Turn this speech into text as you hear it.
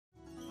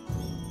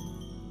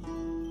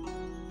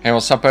Hey,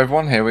 what's up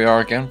everyone? Here we are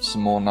again for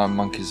some more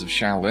Monkeys of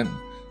Shaolin.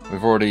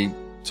 We've already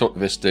talked to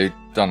this dude,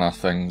 done our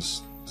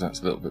things, so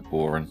that's a little bit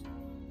boring.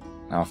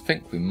 Now I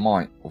think we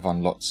might have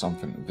unlocked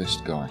something with this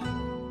guy.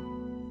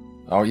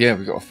 Oh yeah,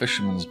 we got a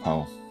fisherman's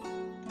pole.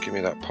 Give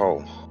me that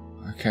pole.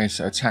 Okay,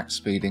 so attack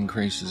speed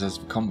increases as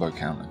the combo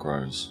counter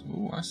grows.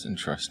 Ooh, that's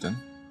interesting.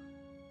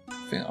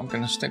 I think I'm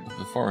going to stick with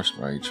the forest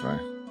rage though.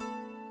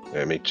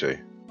 Yeah, me too.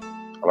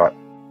 I like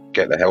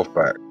get the health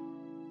back.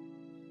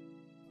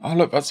 Oh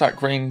look, that's that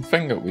green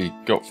thing that we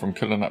got from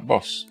killing that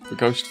boss. The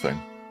ghost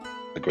thing.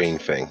 The green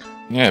thing.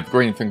 Yeah, the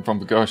green thing from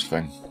the ghost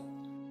thing.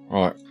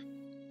 Right.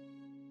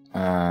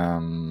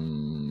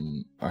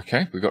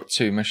 Okay, we got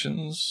 2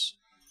 missions.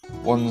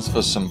 One's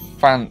for some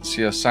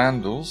fancier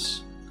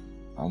sandals,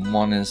 and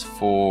one is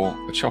for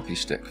the choppy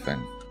stick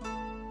thing.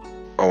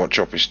 I want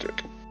choppy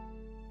stick.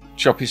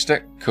 Choppy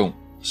stick? Cool.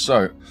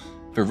 So,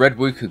 the Red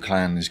Wuku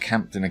clan is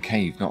camped in a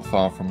cave not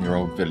far from your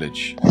old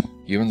village.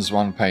 You and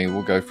Zwanpei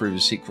will go through the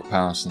secret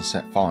pass and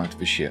set fire to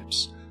the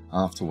ships,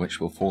 after which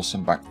we'll force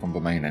them back from the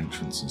main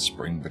entrance and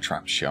spring the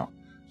trap shut.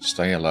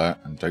 Stay alert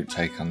and don't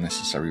take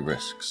unnecessary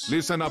risks.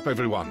 Listen up,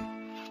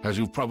 everyone. As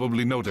you've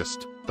probably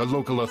noticed, the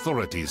local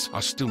authorities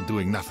are still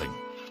doing nothing.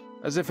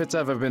 As if it's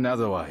ever been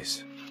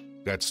otherwise.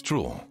 That's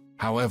true.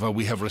 However,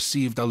 we have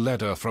received a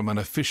letter from an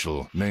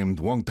official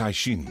named Wang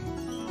Taixin.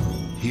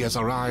 He has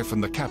arrived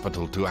from the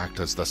capital to act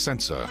as the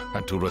censor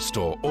and to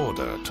restore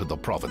order to the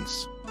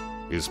province.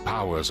 His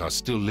powers are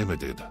still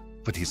limited,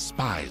 but his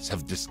spies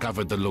have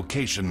discovered the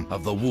location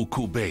of the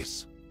Wuku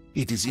base.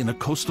 It is in a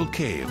coastal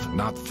cave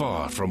not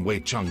far from Wei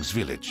Cheng's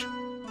village.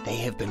 They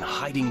have been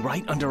hiding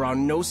right under our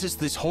noses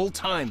this whole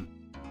time.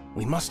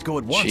 We must go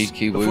at once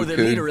Cheeky before their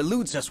Wuku. leader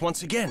eludes us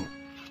once again.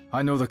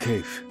 I know the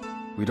cave.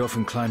 We'd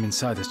often climb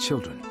inside as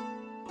children.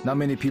 Not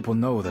many people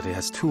know that it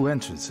has 2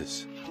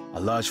 entrances. A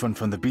large one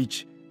from the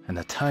beach and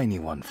a tiny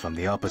one from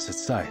the opposite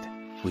side,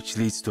 which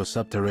leads to a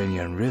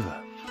subterranean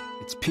river.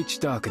 It's pitch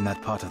dark in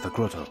that part of the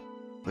grotto,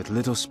 with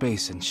little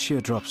space and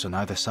sheer drops on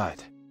either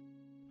side.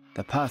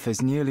 The path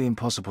is nearly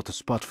impossible to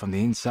spot from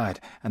the inside,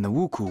 and the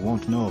Wuku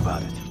won't know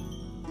about it.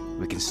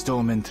 We can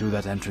storm in through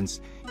that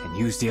entrance and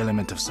use the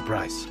element of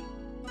surprise.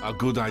 A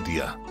good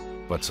idea,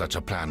 but such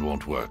a plan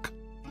won't work.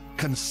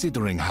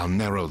 Considering how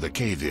narrow the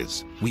cave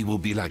is, we will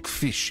be like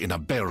fish in a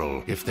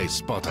barrel if they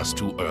spot us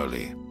too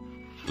early.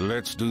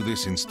 Let's do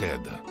this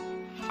instead.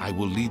 I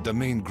will lead the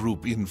main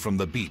group in from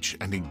the beach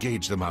and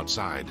engage them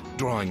outside,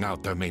 drawing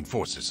out their main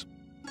forces.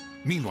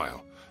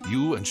 Meanwhile,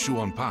 you and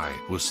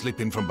Zwanpei will slip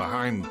in from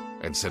behind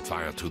and set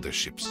fire to their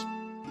ships.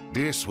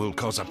 This will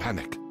cause a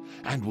panic,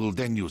 and we'll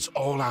then use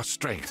all our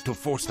strength to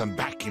force them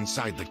back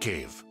inside the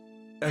cave.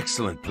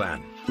 Excellent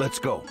plan. Let's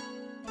go.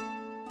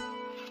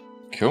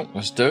 Cool,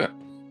 let's do it.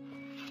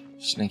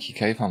 Sneaky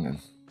cave hunting.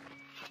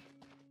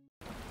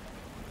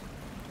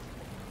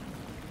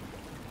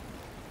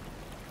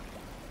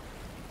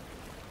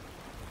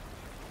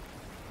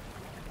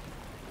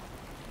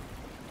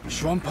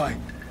 Zwanpei,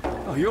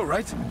 are you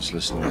alright? Let's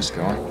listen to this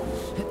guy.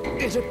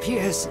 It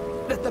appears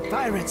that the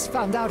pirates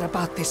found out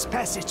about this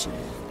passage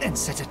and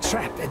set a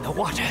trap in the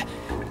water.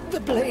 The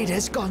blade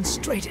has gone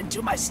straight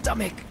into my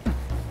stomach.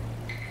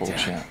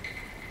 Bullshit.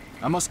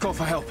 I must call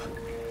for help.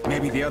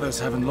 Maybe the others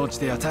haven't launched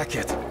the attack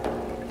yet.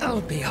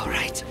 I'll be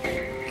alright.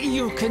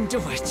 You can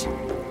do it.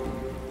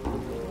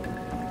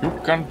 You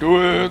can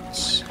do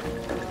it!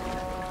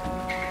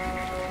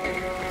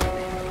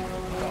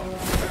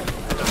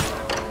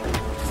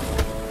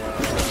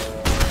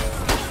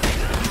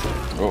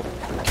 Oh.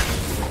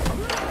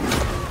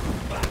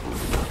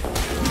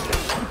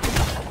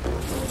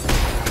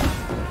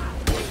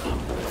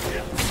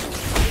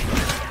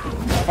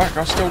 Fuck,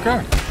 I'll still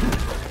go.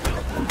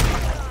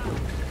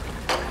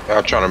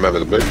 I'm trying to remember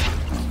the moves.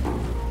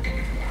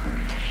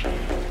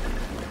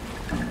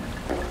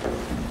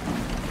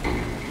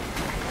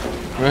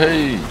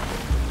 Hey!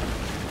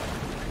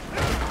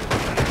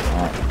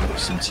 Alright,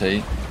 some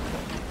tea.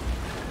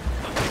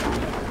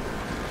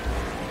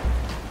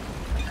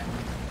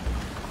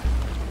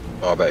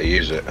 Oh, I better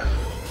use it.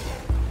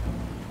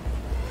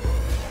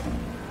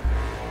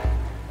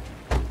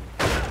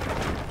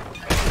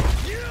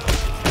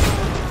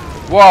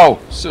 Whoa!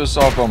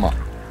 Suicide bomber.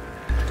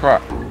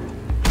 Crap.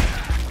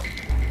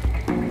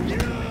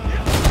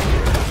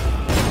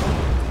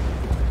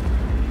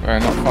 Very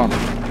not fun.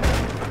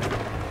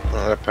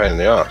 Oh, they're a pain in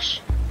the ass.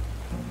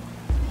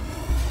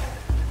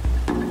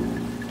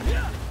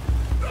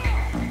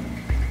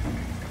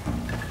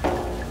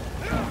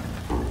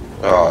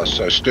 Oh, it's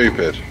so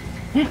stupid.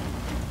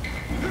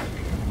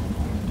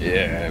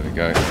 Yeah, there we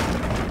go.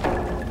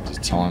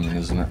 Just timing,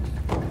 isn't it?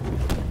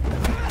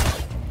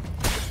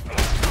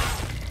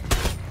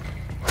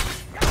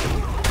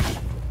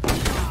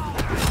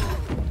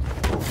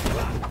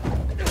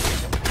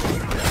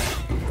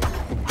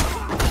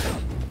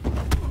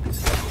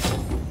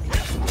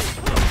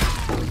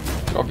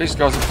 God, these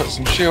guys have put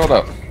some shield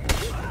up.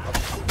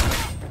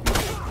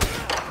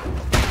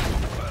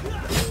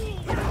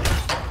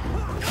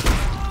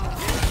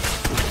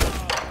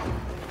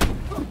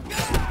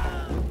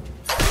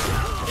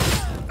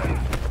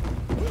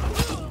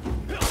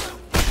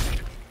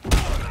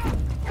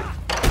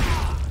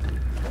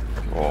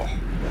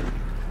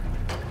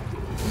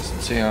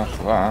 see you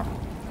after that.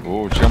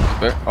 Oh, jumped a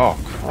bit. Oh,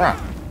 crap.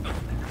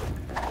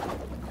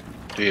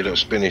 Do your little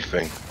spinny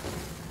thing.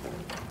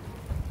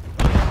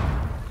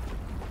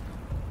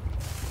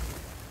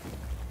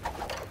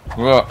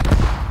 What?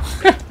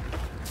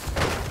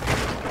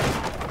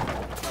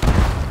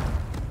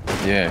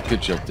 Yeah,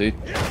 good job, dude.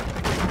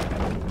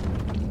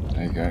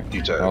 There you go.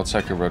 You take it. I'll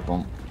take a red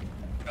one.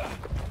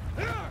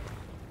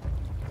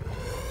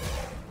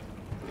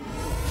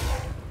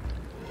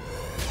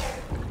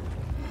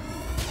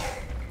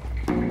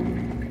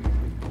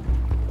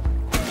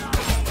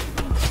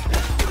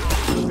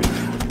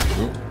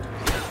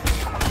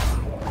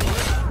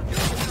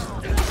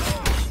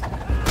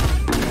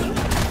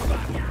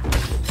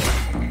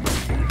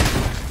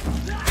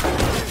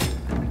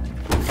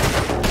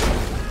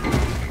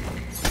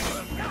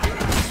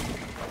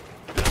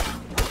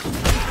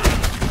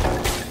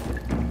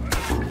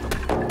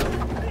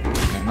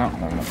 No.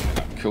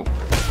 Cool.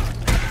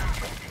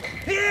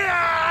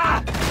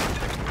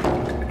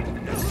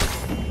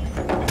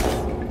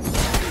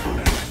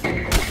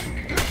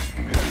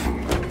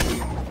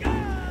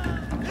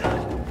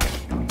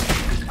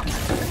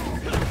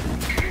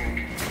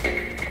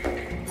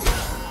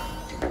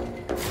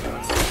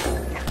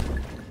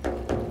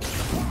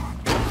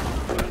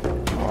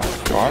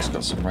 Right, guy's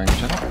got some range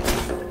in it.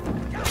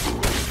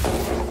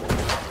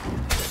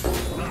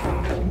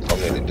 I'm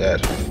nearly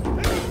dead.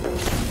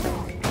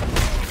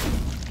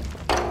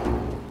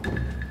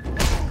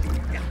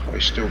 Oh,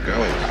 he's still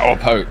going. Oh,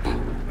 poke.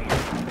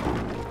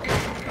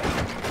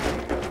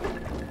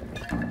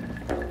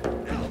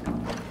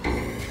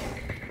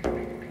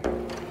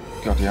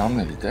 God, yeah, I'm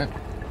nearly dead.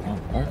 Oh,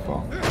 both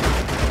are.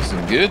 This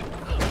is good.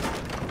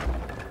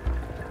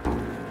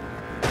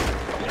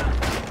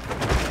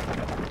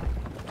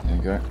 There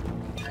you go.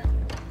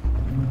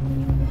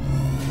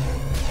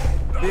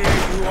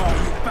 There you are,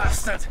 you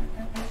bastard!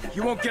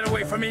 You won't get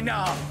away from me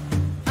now!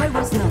 I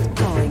was not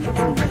going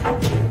anywhere.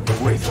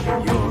 Wait,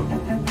 you're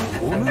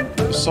a woman?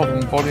 The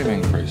sudden volume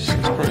increase.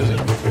 It's crazy.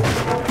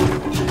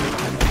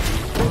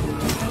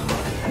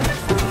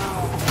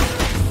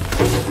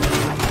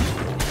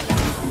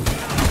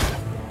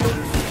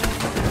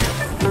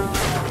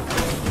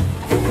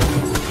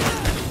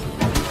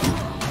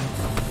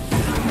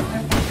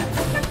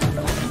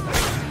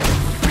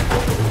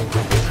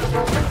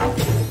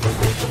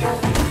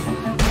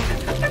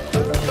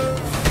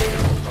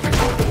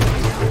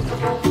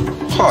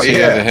 Oh, See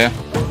you over here.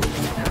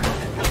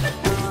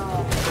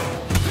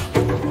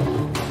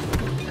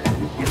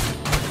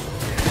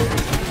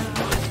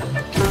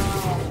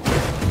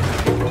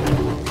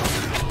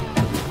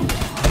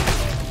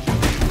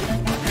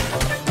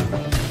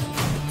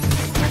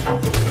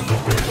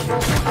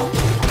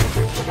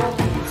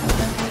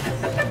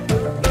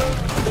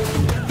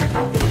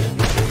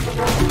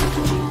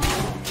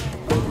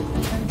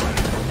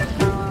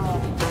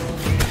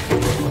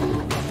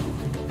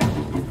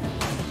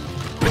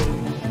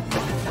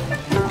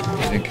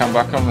 Come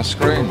back on the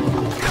screen.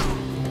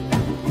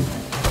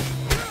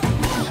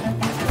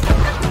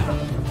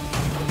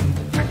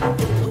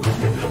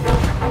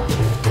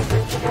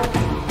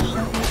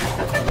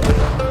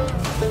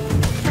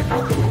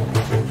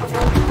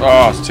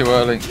 Oh, it's too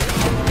early.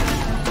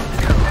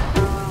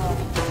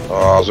 Oh,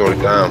 I was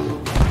already down.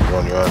 You're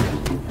on your own.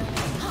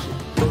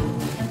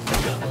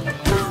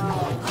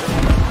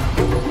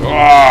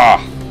 Ah!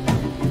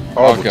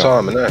 Horrible God.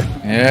 time, innit?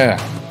 Yeah.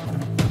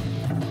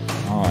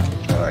 Alright,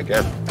 Try that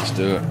again. let's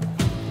do it.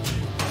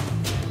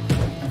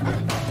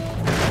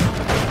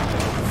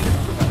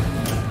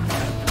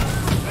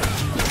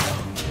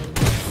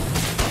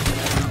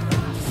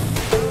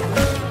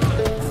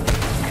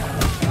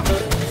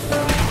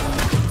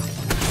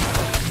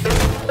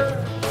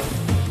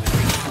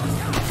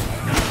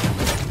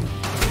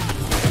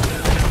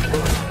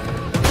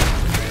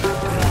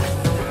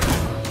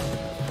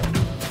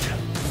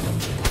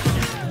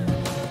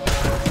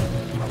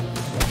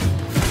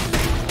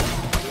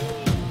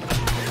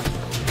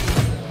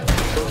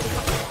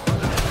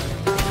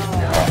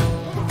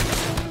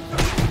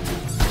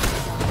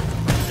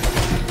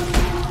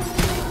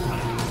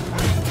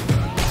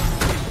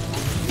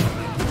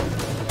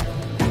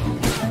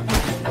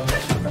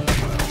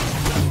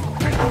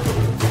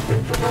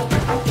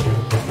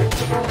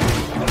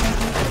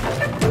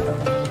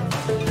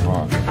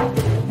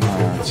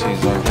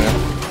 He's over there.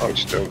 Oh,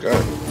 it's still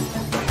going.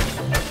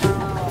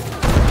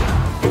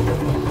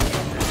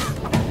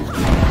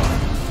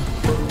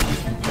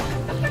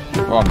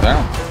 Oh, I'm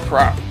down.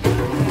 Crap.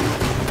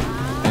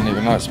 Didn't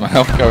even notice my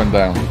health going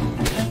down.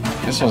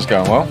 This one's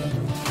going well.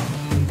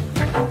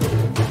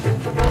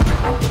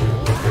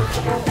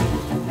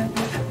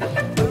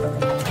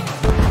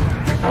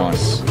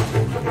 Nice.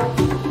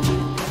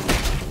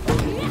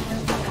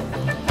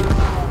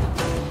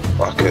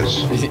 Fuckers.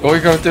 All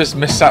you gotta do is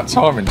miss that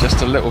timing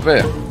just a little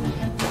bit.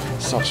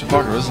 Such a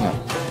bugger, isn't it?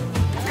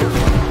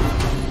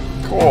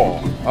 Cool.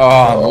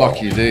 Oh,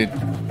 unlucky, dude.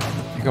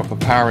 You got the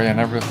parry and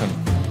everything.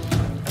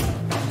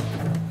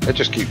 They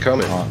just keep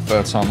coming. Right,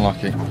 third time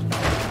lucky.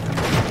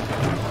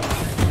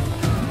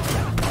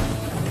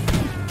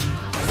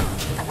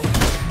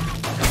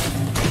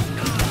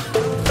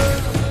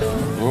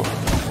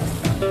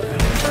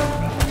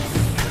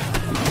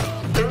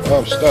 Oh,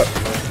 I'm stuck.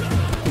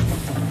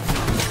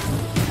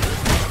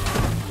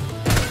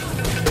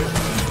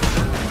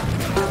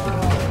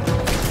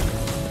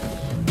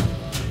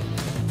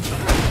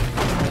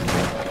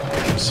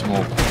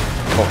 Small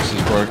box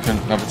is broken.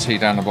 Another T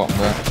down the bottom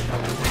there.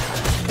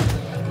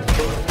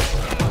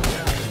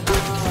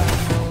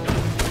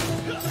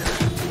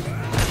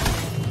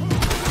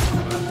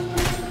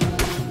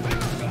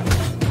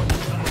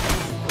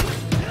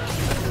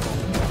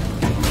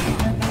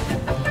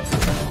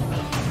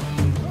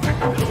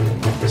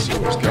 See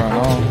what's going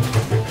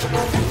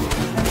on.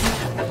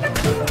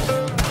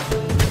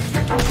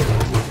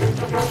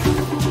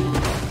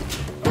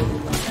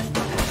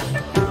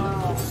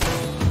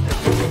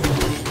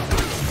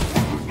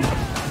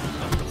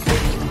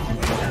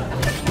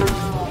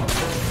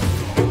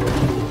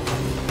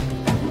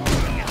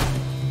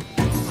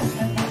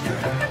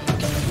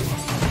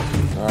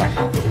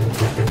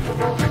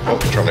 I'm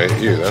trying to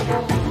hit you then.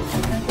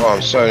 Well,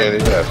 I'm so nearly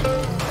dead.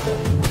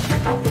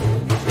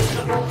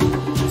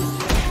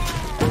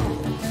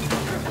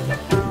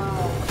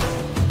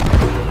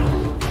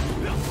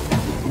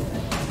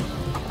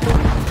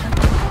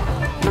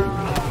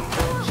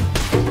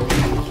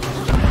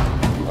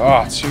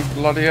 Ah, too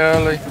bloody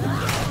early.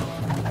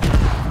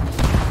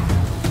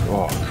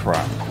 Oh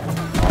crap.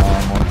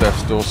 I'm on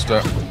death's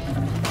doorstep.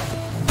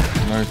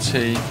 No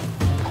tea.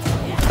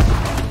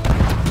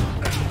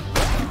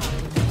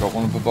 Got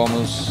one of the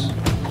bombers.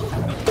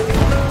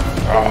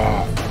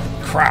 Oh,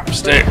 crap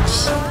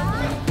sticks.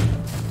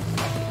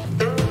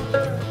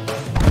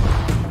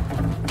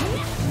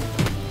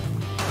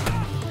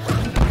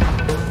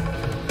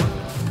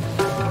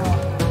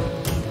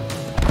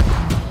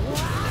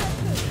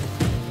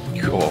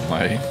 Go on,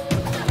 mate.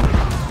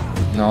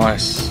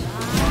 Nice.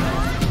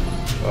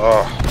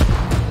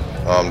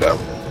 Oh, I'm down.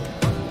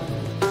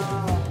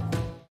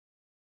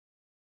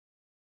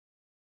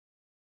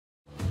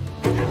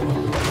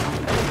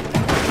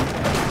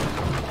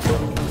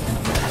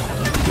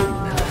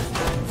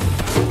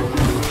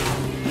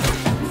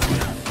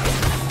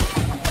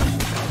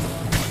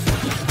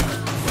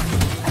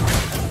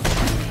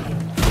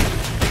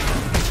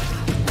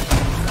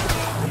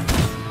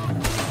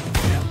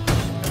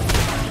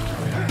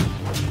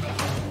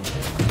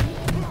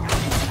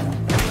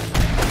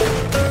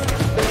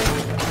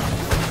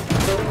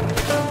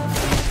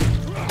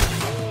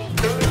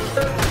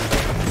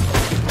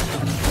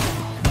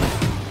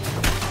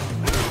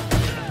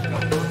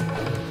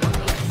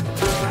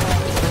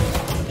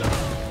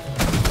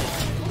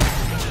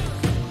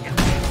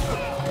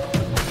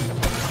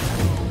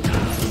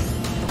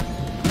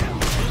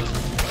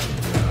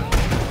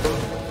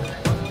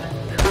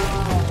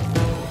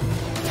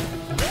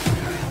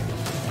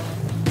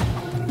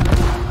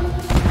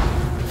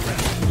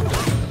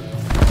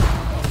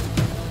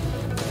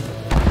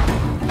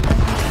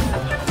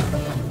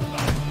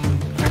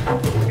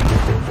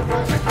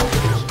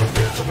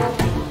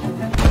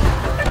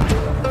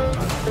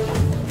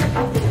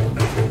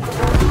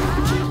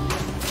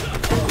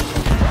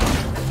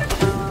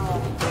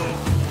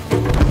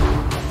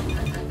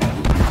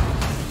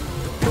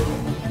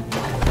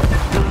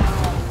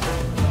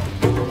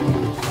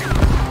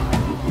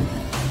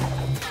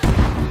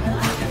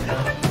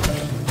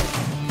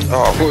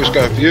 Oh, I thought it was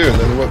going for you and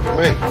then it went for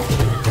me.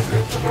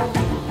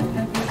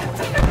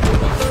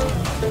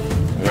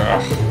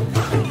 Yeah.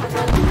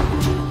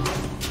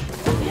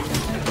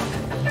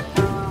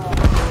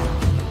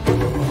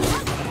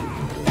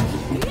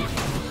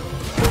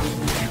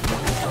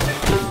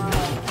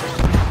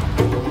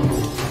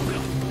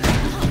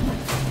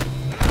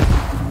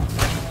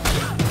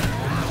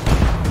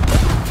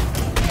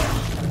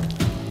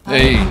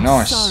 Hey,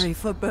 nice. Sorry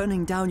for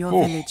burning down your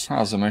Oh, village.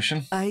 how's the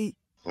mission? I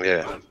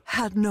Yeah.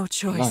 had no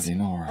choice. Bloody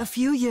Nora. A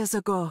few years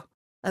ago,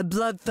 a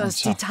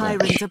bloodthirsty Tough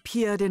tyrant bitch.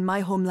 appeared in my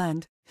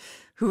homeland,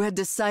 who had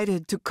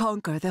decided to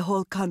conquer the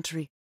whole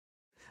country.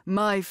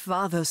 My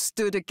father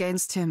stood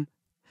against him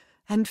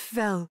and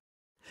fell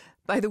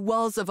by the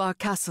walls of our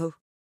castle,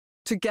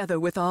 together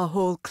with our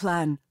whole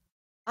clan.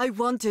 I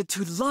wanted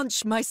to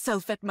launch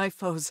myself at my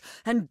foes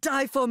and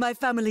die for my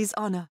family's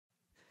honor.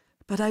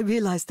 But I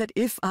realized that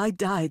if I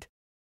died,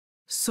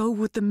 so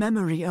would the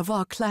memory of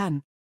our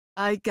clan.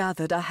 I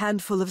gathered a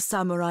handful of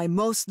samurai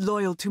most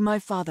loyal to my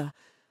father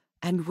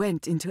and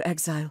went into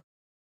exile.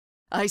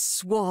 I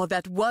swore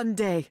that one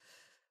day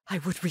I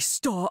would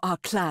restore our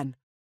clan.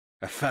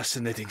 A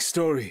fascinating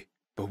story,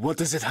 but what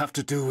does it have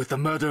to do with the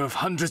murder of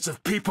hundreds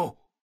of people?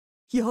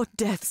 Your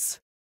deaths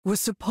were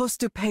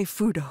supposed to pay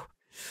Fudo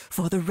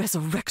for the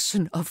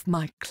resurrection of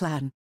my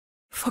clan.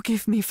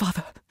 Forgive me,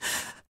 father.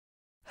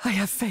 I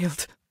have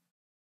failed.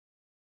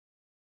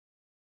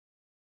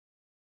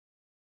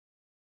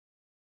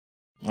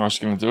 Oh, she's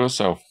gonna do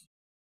herself.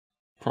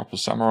 Proper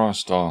samurai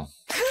style.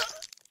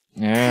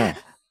 Yeah.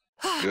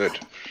 Good.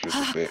 She's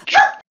a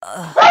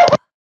bitch.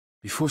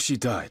 Before she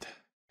died,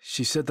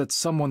 she said that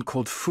someone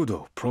called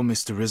Fudo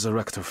promised to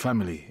resurrect her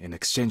family in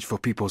exchange for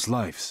people's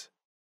lives.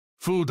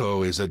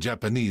 Fudo is a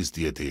Japanese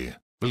deity,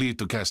 believed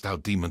to cast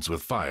out demons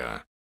with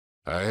fire.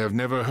 I have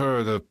never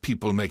heard of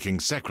people making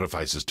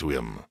sacrifices to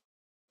him,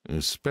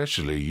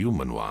 especially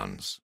human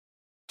ones.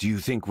 Do you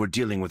think we're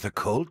dealing with a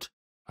cult?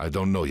 I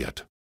don't know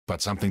yet,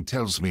 but something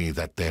tells me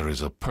that there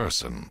is a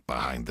person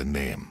behind the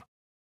name.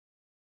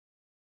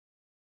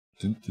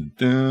 Dun, dun,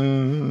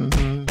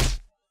 dun.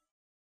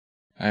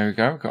 There we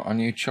go, got a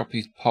new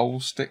choppy pole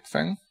stick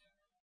thing.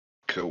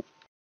 Cool.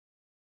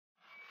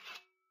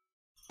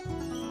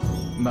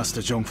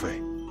 Master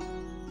Zhongfei,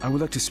 I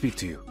would like to speak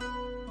to you.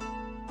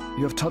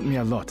 You have taught me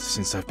a lot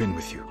since I've been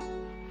with you.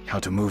 How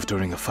to move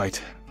during a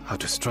fight, how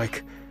to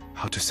strike,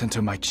 how to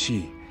center my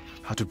chi,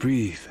 how to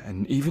breathe,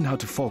 and even how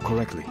to fall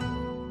correctly.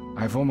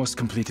 I've almost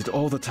completed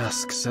all the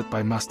tasks set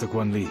by Master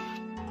Guanli,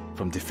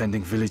 from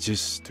defending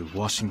villages to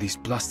washing these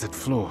blasted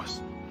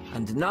floors.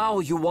 And now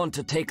you want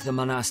to take the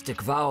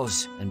monastic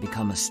vows and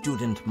become a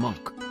student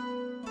monk.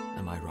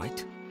 Am I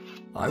right?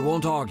 I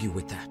won't argue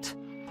with that.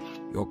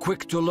 You're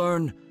quick to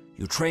learn,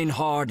 you train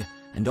hard,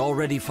 and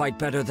already fight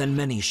better than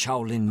many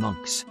Shaolin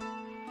monks.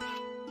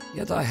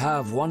 Yet I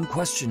have one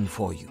question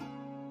for you.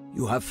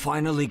 You have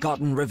finally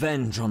gotten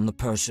revenge on the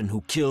person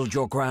who killed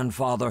your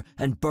grandfather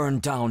and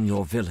burned down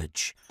your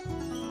village.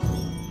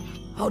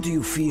 How do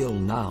you feel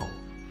now?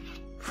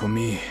 For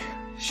me,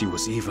 she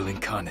was evil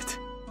incarnate.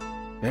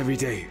 Every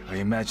day, I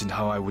imagined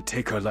how I would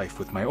take her life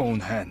with my own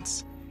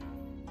hands.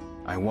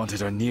 I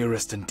wanted her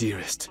nearest and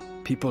dearest,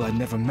 people I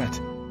never met,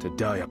 to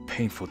die a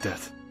painful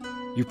death.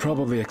 You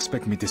probably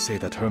expect me to say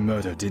that her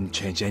murder didn't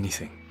change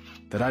anything,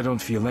 that I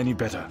don't feel any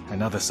better,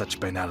 and other such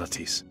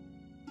banalities.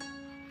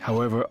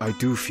 However, I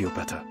do feel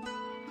better.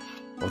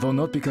 Although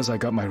not because I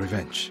got my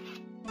revenge.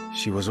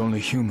 She was only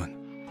human.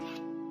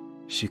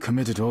 She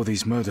committed all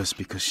these murders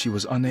because she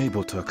was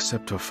unable to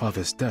accept her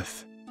father's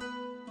death.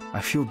 I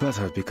feel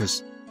better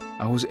because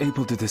I was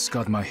able to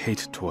discard my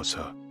hate towards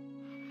her,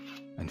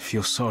 and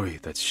feel sorry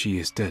that she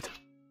is dead.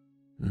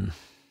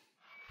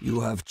 You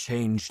have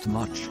changed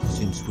much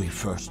since we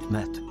first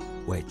met,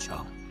 Wei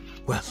Chang.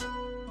 Well,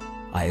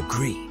 I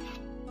agree.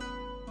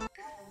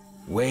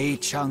 Wei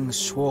Chang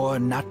swore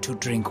not to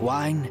drink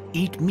wine,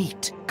 eat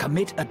meat,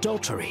 commit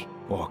adultery,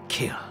 or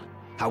kill.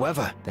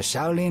 However, the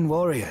Shaolin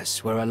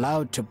warriors were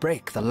allowed to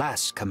break the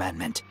last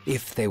commandment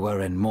if they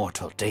were in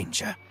mortal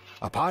danger.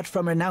 Apart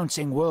from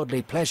renouncing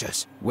worldly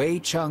pleasures, Wei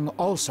Chang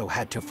also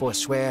had to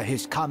forswear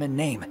his common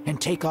name and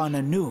take on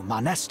a new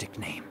monastic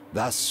name.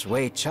 Thus,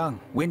 Wei Chang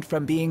went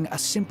from being a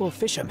simple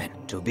fisherman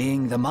to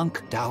being the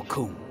monk Dao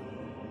Kung.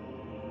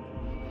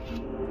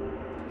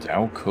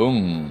 Dao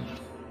Kung.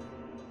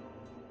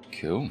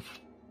 Cool.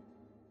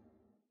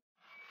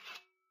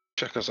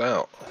 Check us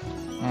out.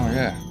 Oh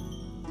yeah.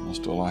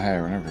 Lost all our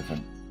hair and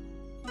everything.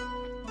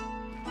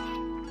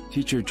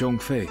 Teacher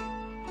Zhongfei,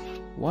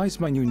 why is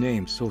my new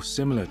name so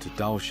similar to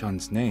Dao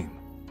Shan's name?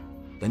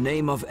 The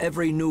name of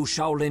every new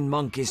Shaolin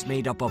monk is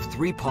made up of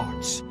 3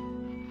 parts.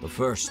 The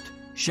first,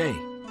 She,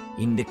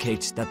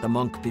 indicates that the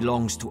monk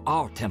belongs to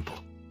our temple.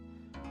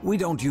 We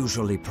don't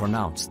usually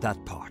pronounce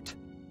that part.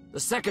 The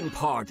second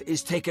part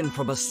is taken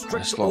from a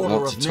strict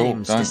order of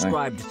names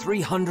described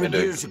 300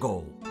 years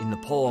ago in the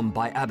poem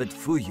by Abbot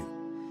Fuyu.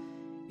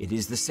 It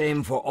is the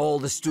same for all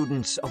the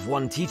students of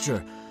one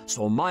teacher,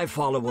 so my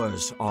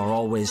followers are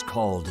always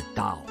called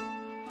Dao.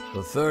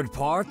 The third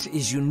part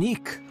is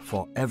unique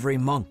for every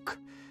monk,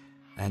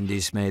 and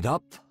is made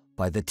up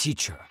by the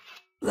teacher.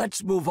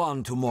 Let's move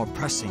on to more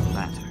pressing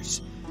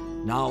matters.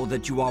 Now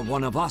that you are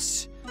one of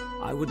us,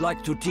 I would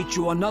like to teach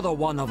you another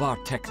one of our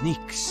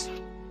techniques.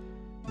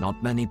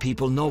 Not many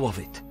people know of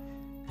it,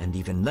 and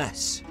even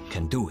less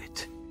can do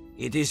it.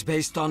 It is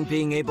based on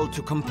being able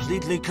to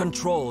completely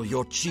control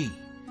your chi.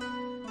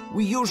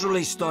 We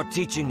usually start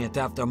teaching it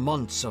after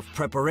months of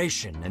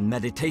preparation and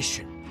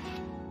meditation,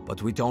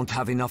 but we don't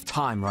have enough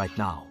time right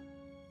now.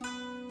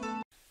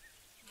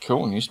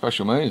 Cool, new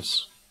special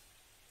moves.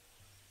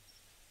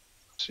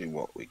 See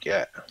what we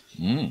get.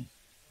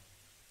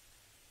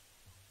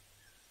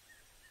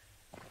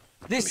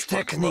 This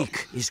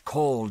technique is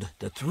called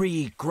the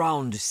 3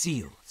 ground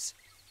seals.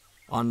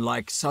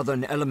 Unlike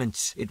southern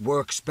elements, it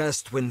works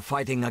best when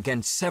fighting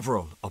against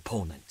several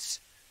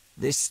opponents.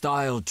 This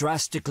style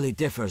drastically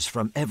differs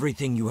from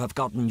everything you have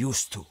gotten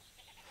used to.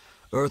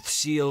 Earth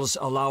Seals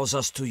allows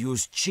us to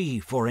use chi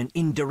for an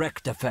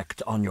indirect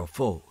effect on your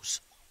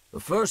foes. The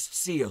first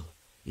seal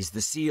is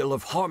the Seal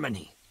of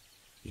Harmony.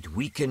 It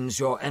weakens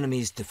your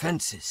enemy's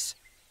defenses.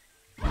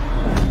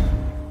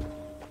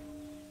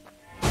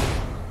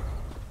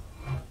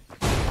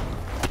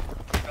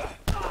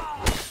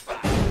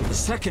 The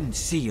second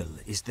seal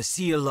is the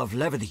Seal of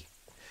Levity,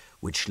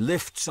 which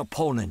lifts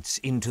opponents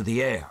into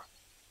the air.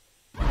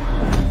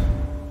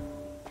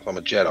 I'm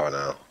a Jedi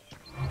now.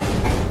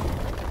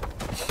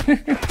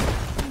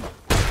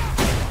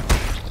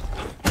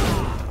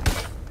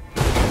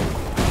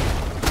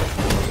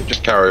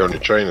 Just carry on your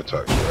train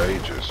attacks for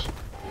ages.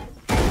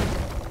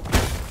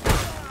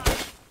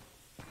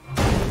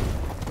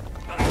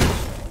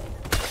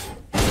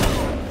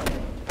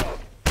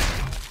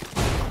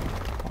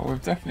 Well,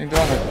 we've definitely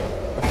done it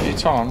a few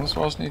times.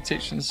 Why wasn't he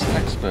teaching us the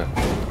next bit?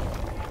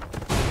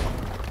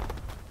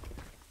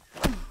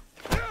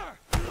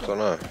 I don't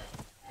know.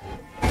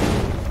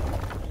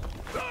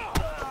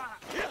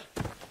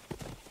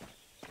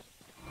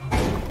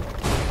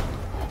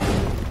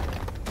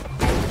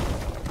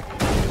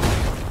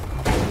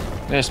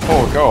 This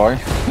poor guy.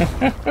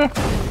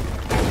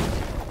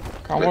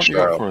 Can't what you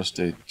got for us,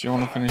 dude? Do you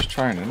want to finish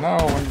training? No,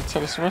 I want you to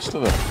tell us the rest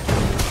of it.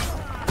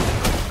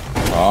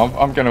 Oh,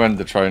 I'm going to end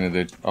the training,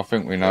 dude. I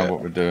think we know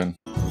what we're doing.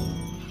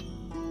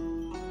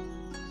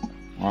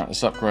 Right,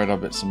 let's upgrade our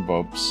bits and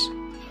bobs,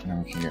 and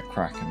then we can get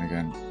cracking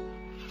again.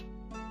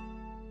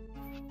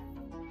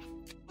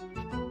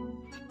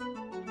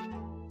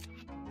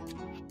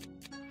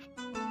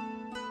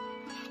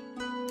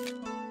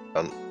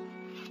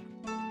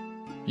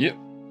 Yep.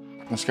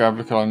 Let's go have a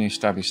look at our new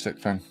stabby stick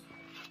thing.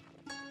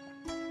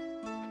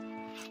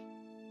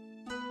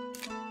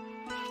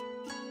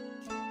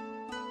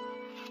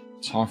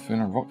 Typhoon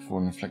and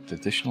rockfall inflict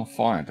additional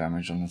fire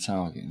damage on the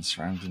target and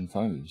surrounding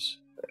foes.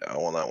 Yeah, I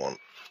want that one.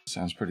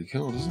 Sounds pretty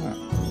cool, doesn't it?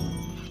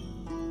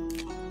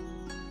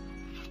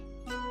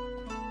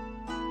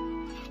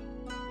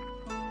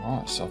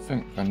 Right, so I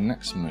think the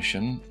next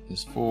mission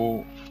is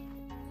for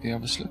the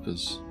other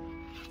slippers.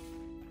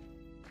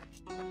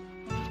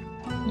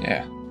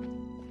 Yeah.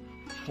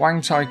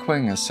 Wang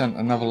Tai-Qing has sent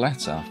another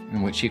letter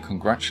in which he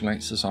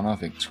congratulates us on our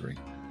victory.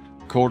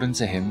 According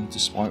to him,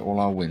 despite all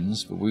our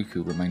wins, the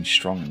Wuku remains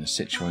strong and the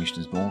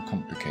situation is more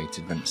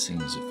complicated than it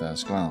seems at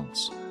first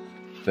glance.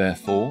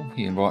 Therefore,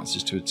 he invites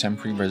us to a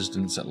temporary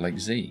residence at Lake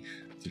Z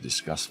to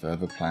discuss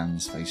further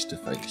plans face to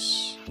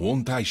face.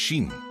 Wan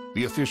Tai-Shin,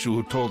 the official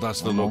who told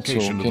us the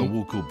location of the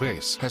Wuku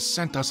base, has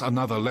sent us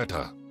another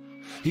letter.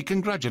 He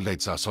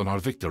congratulates us on our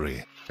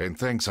victory and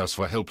thanks us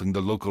for helping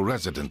the local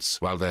residents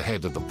while the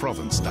head of the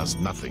province does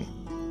nothing.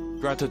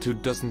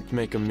 Gratitude doesn't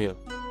make a meal.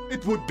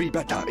 It would be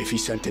better if he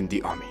sent in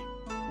the army.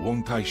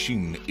 Wan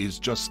Tai-Shin is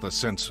just the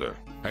censor,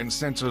 and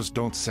censors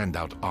don't send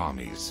out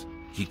armies.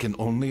 He can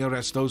only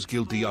arrest those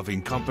guilty of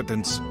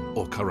incompetence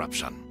or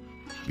corruption.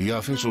 The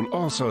official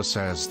also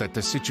says that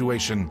the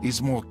situation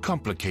is more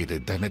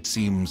complicated than it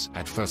seems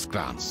at first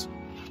glance.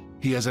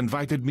 He has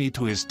invited me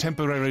to his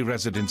temporary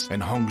residence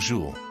in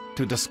Hongzhou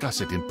to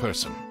discuss it in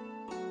person.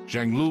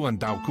 Zhang Lu and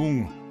Dao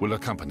Kung will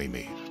accompany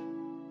me.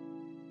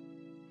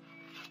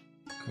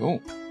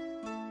 Cool.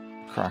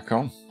 Crack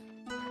on.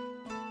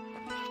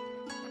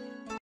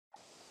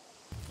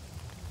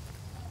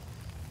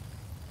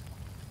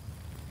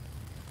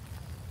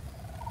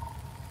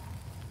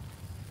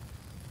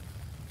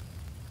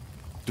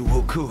 The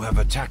Wuku have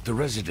attacked the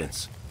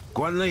residence.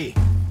 Guan Li,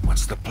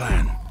 what's the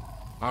plan?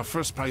 Our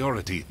first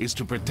priority is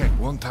to protect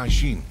Wan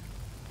Tai-Shin.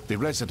 The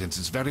residence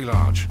is very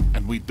large,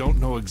 and we don't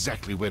know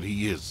exactly where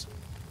he is.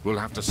 We'll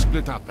have to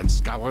split up and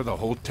scour the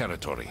whole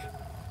territory.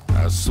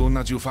 As soon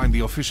as you find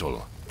the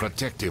official,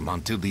 protect him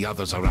until the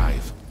others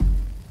arrive.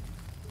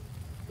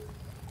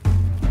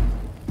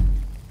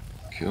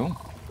 Cool.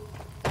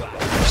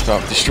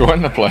 Start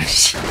destroying the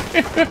place.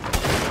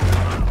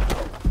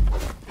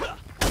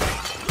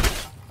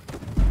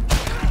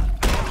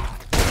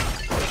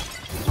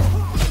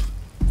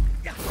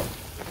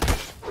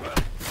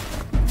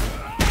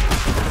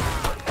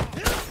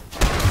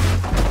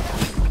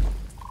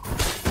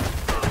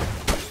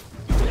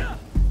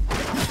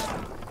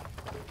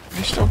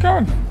 He's still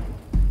going.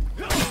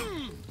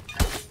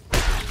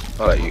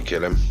 I'll let you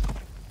kill him.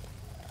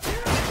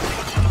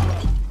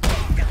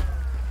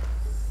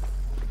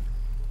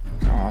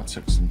 God, that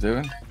took some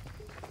doing.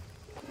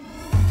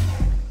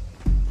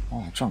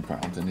 Oh, jump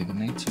out, I didn't even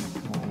need to.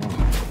 Oh.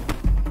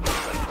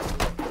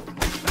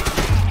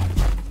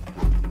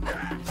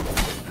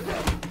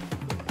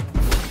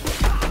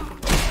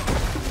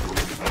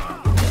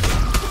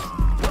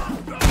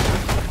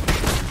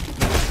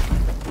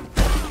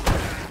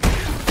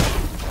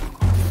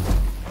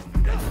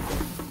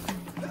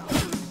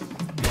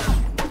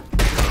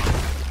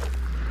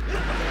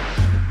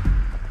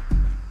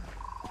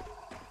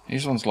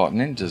 These ones like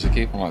ninjas, they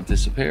keep on like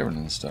disappearing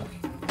and stuff.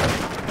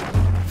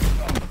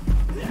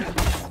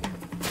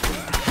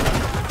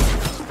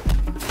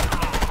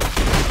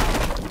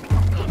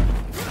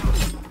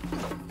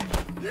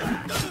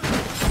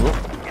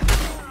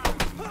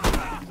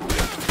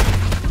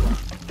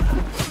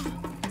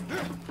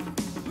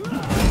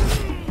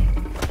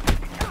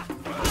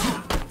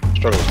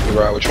 Struggling to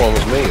figure out which one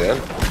was me then.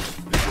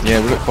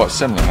 Yeah, we look quite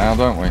similar now,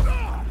 don't we?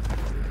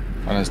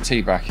 And there's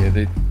T back here,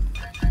 dude.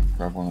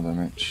 Grab one of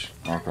them each.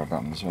 I'll grab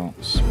that one as well.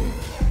 Sweet.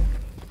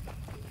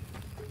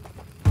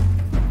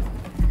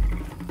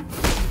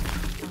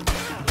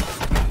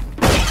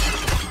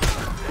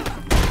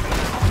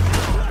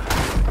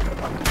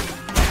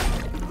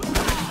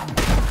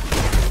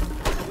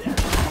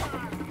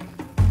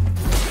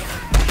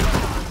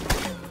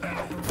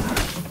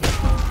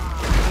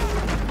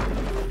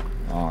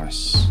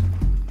 Nice.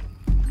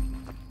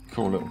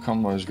 Cool little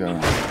combos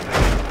going.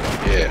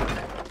 Yeah.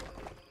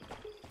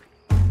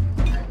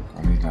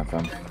 I need to have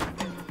them.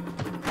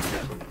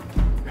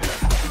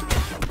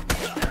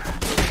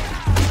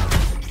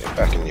 Get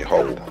back in your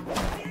hole.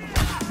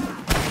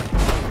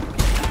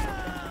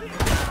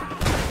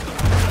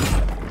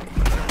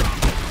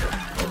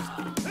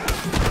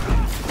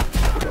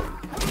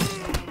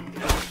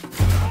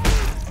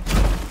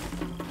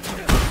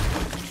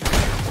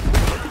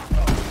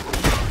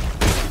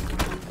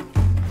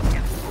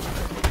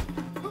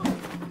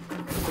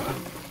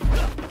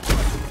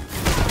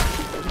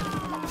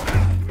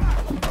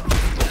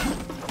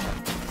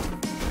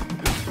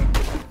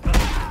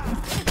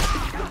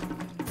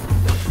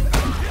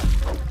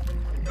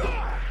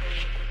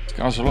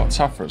 guy's a lot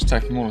tougher. It's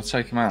taking more to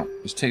take him out.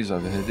 There's T's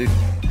over here, dude.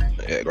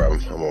 Yeah, grab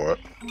him. I'm alright.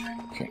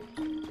 Okay.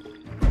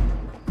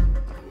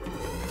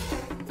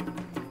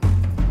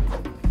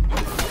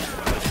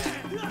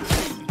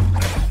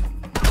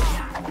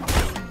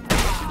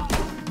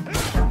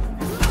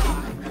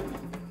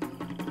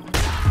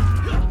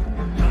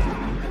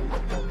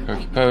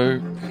 Pokey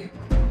poke.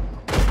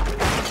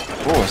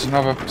 Oh, there's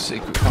another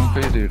secret Kung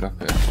Fu dude up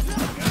here.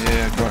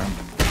 Yeah, got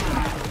him.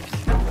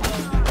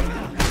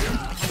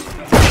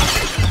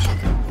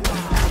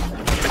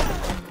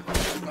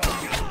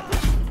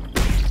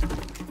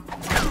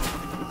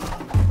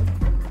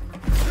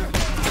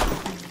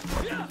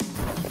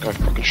 Guy's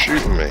fucking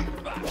shooting me.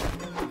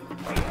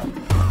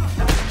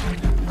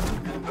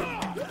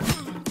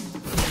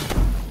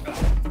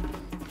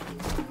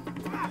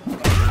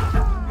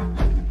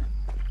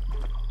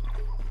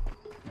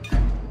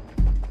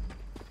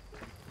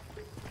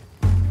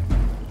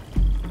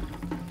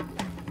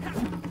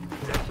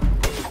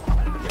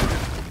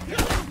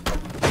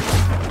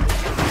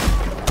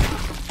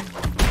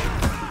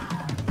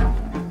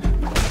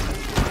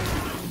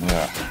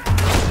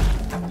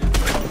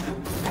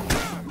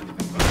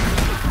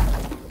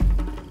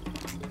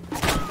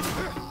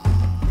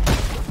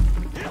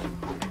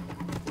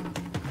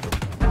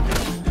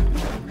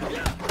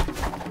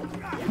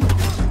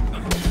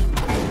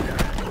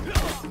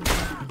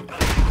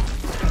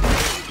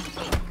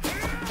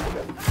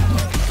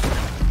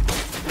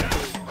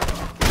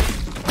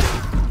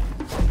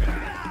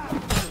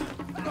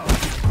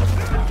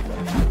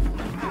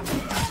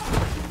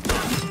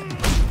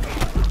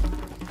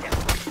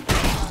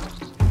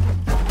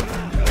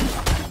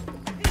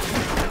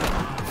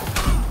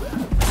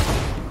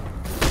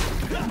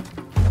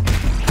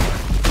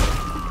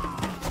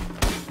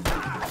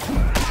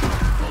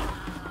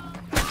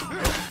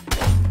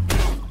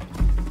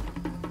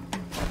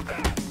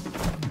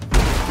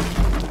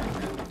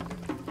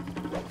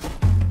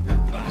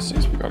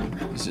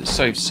 Is it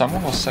save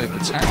someone or save the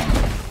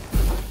town?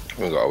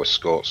 We've got to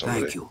escort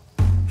somebody. Thank you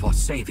for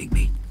saving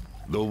me.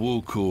 The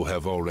Wuku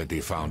have already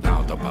found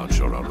out about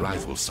your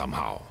arrival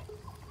somehow.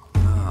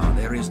 Ah,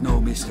 there is no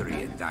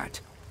mystery in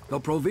that. The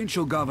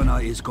provincial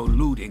governor is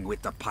colluding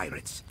with the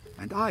pirates,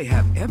 and I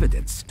have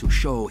evidence to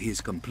show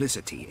his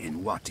complicity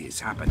in what is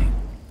happening.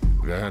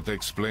 That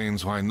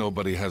explains why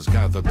nobody has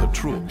gathered the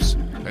troops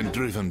and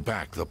driven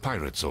back the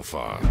pirates so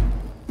far.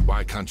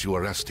 Why can't you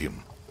arrest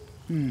him?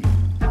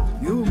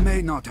 You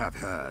may not have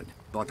heard,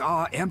 but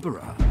our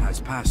emperor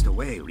has passed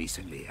away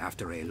recently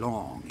after a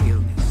long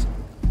illness.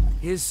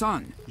 His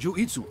son,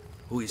 Juitsu,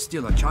 who is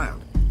still a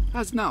child,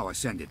 has now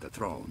ascended the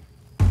throne.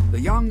 The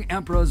young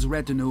emperor's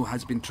retinue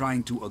has been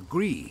trying to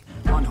agree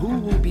on who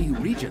will be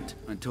regent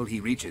until he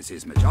reaches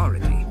his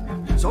majority.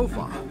 So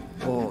far,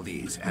 all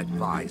these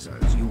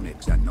advisors,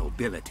 eunuchs, and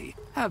nobility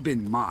have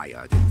been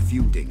mired in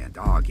feuding and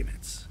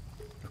arguments.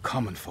 The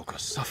common folk are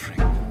suffering.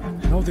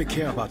 All they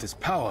care about is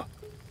power.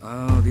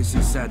 Oh, this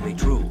is sadly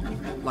true.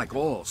 Like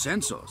all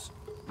censors,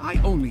 I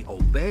only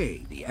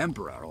obey the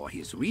emperor or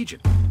his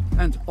regent,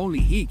 and only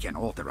he can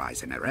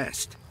authorize an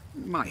arrest.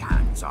 My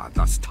hands are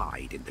thus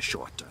tied in the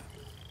short term.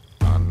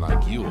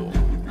 Unlike you,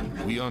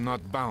 we are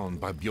not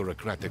bound by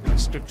bureaucratic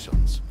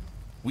restrictions.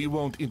 We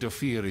won't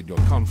interfere in your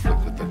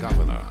conflict with the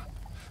governor.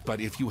 But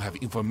if you have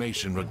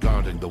information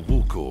regarding the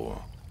Wuku,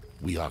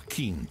 we are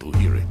keen to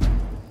hear it.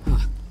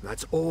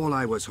 That's all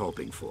I was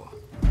hoping for.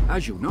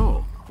 As you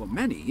know, for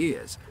many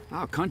years,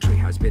 our country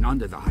has been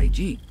under the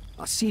Hygiene,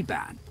 a sea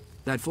ban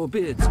that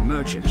forbids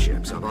merchant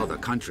ships of other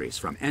countries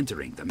from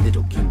entering the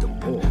Middle Kingdom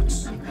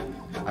ports.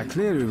 I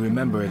clearly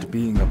remember it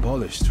being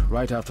abolished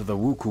right after the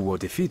Wuku were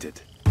defeated.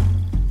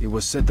 It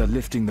was said that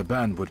lifting the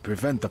ban would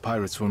prevent the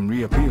pirates from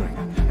reappearing,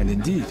 and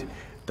indeed,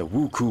 the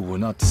Wuku were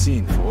not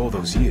seen for all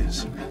those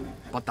years.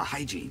 But the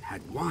Hygiene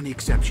had one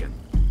exception,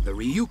 the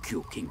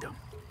Ryukyu Kingdom.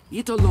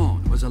 It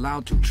alone was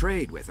allowed to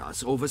trade with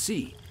us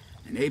overseas,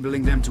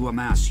 enabling them to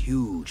amass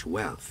huge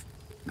wealth.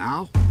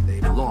 Now,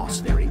 they've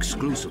lost their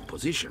exclusive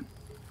position.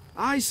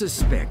 I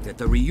suspect that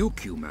the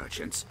Ryukyu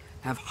merchants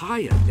have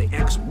hired the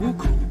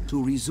ex-Wuku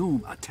to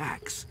resume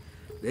attacks.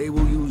 They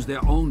will use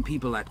their own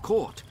people at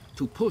court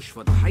to push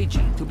for the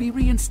Hygiene to be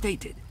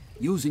reinstated,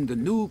 using the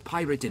new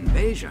pirate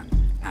invasion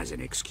as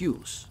an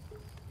excuse.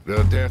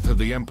 The death of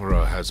the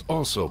Emperor has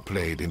also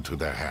played into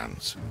their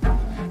hands.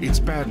 It's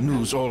bad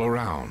news all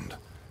around,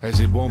 as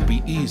it won't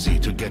be easy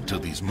to get to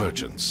these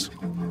merchants.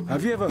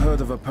 Have you ever heard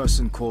of a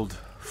person called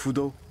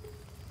Fudo?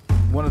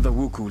 One of the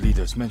Wuku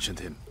leaders mentioned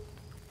him.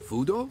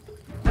 Fudo?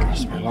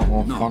 There's a lot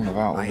more fun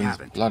about all these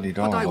bloody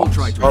but dogs. I will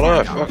try to Oh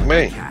no, find out fuck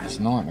me. It's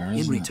a nightmare, In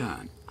isn't it?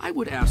 return, I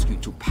would ask you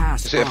to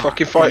pass Is it a on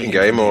fucking fighting any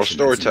game or a information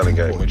storytelling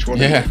that's game? Which one?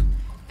 Yeah.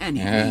 Any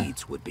Yeah.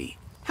 leads would be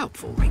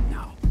helpful right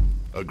now.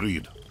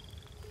 Agreed.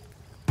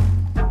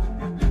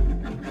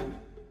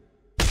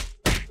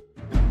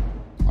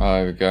 Oh,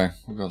 there we go.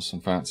 We've got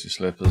some fancy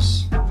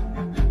slippers.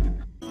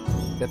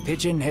 The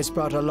pigeon has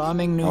brought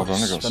alarming Hold on, I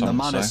news got from the something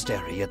to say.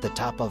 monastery at the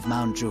top of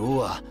Mount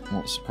Juhua,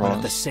 What one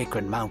of the surprise.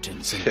 sacred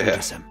mountains in Yeah.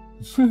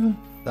 Buddhism.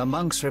 The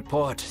monks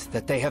report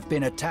that they have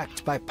been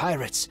attacked by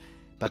pirates,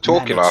 The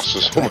talking lasts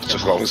us almost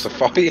as long as the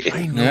fight.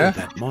 I know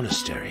that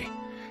monastery.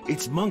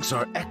 Its monks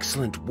are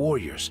excellent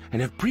warriors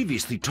and have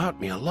previously taught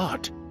me a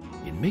lot.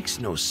 It makes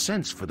no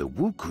sense for the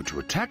Wuku to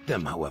attack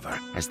them, however,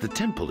 as the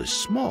temple is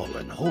small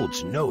and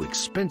holds no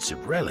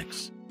expensive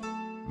relics.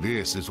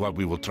 This is what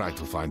we will try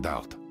to find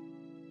out.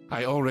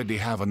 I already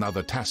have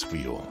another task for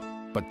you,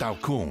 but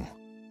Dao Kung,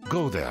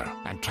 go there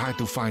and try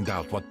to find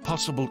out what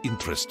possible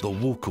interest the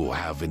Wuku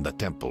have in the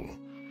temple.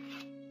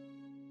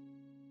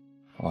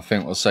 I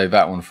think we'll save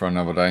that one for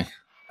another day.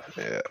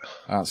 Yeah.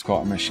 That's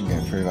quite a mission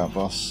getting through that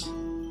boss.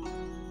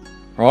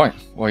 Right,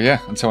 well yeah,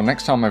 until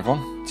next time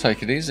everyone,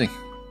 take it easy.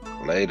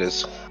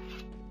 Laters.